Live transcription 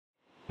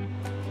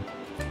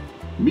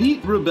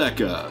Meet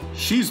Rebecca.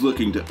 She's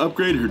looking to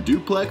upgrade her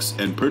duplex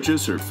and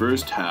purchase her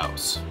first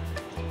house.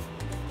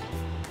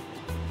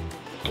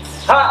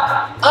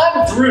 Hi,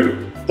 I'm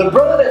Drew, the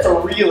brother that's a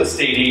real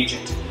estate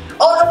agent.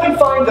 I'll help you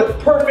find the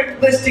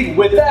perfect listing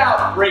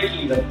without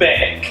breaking the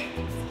bank.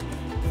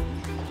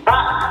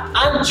 Hi,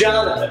 I'm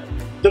Jonathan,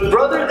 the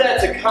brother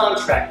that's a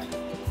contractor.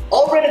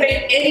 I'll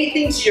renovate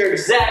anything to your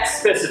exact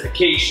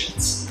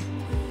specifications.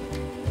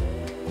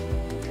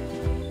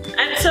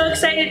 I'm so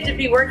excited to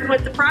be working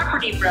with the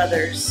Property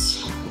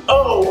Brothers.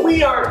 Oh,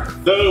 we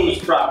aren't those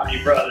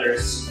Property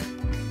Brothers.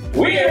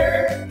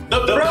 We're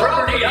the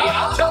Property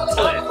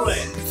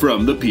Octuplets.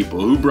 From the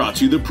people who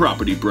brought you the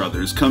Property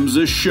Brothers comes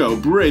a show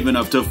brave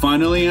enough to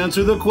finally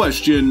answer the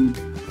question,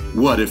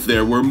 what if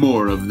there were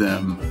more of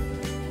them?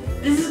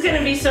 This is going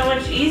to be so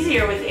much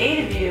easier with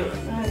 8 of you.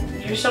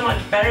 You're so much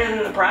better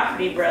than the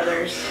Property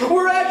Brothers.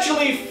 We're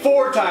actually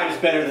 4 times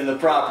better than the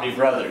Property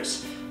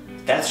Brothers.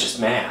 That's just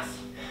math.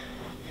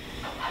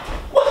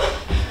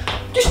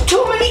 There's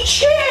too many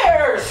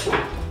chairs!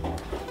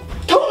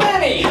 Too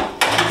many!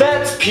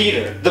 That's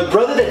Peter, the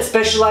brother that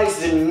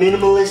specializes in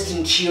minimalist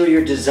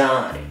interior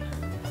design.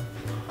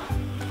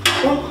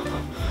 Well,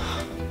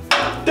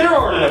 there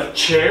aren't enough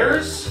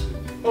chairs.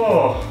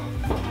 Oh.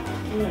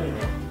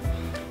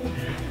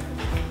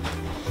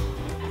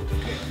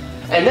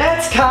 And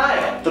that's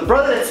Kyle, the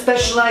brother that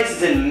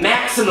specializes in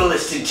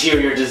maximalist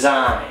interior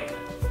design.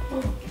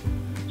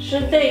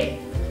 Shouldn't they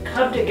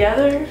come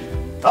together?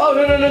 Oh,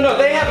 no.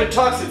 They haven't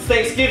talked since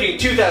Thanksgiving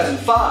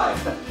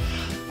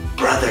 2005.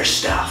 Brother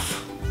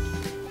stuff.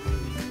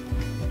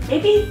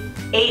 Maybe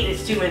 8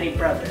 is too many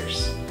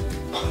brothers.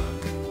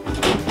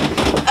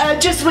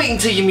 Just wait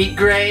until you meet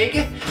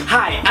Greg.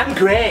 Hi, I'm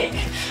Greg.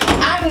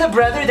 I'm the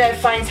brother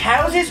that finds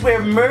houses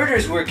where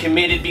murders were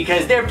committed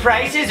because their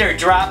prices are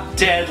dropped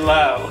dead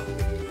low.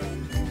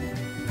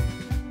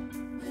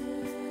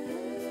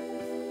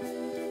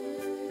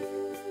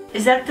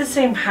 Is that the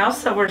same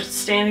house that we're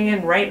standing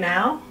in right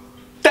now?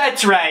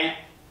 That's right.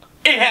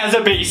 It has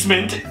a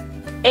basement.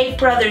 8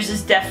 brothers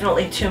is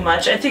definitely too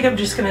much. I think I'm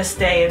just gonna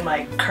stay in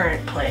my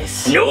current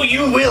place. No,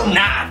 you will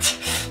not.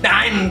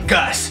 I'm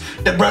Gus,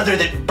 the brother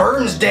that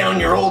burns down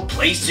your old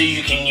place so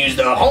you can use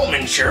the home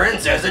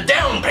insurance as a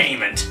down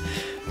payment.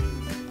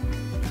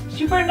 Did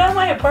you burn down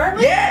my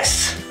apartment?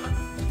 Yes!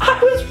 I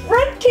was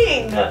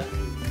renting!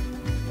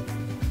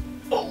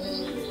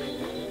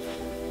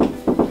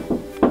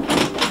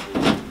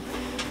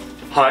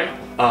 Hi,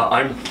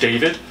 I'm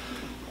David.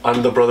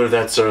 I'm the brother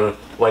that's a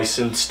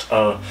licensed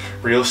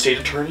real estate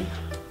attorney.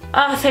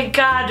 Oh, thank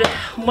God.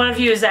 One of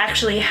you is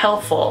actually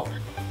helpful.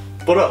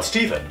 What about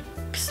Steven?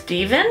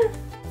 Steven?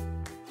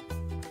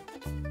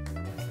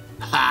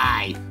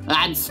 Hi,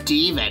 I'm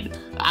Steven.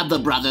 I'm the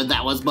brother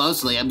that was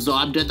mostly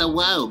absorbed in the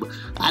womb,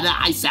 and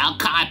I sell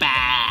carpet.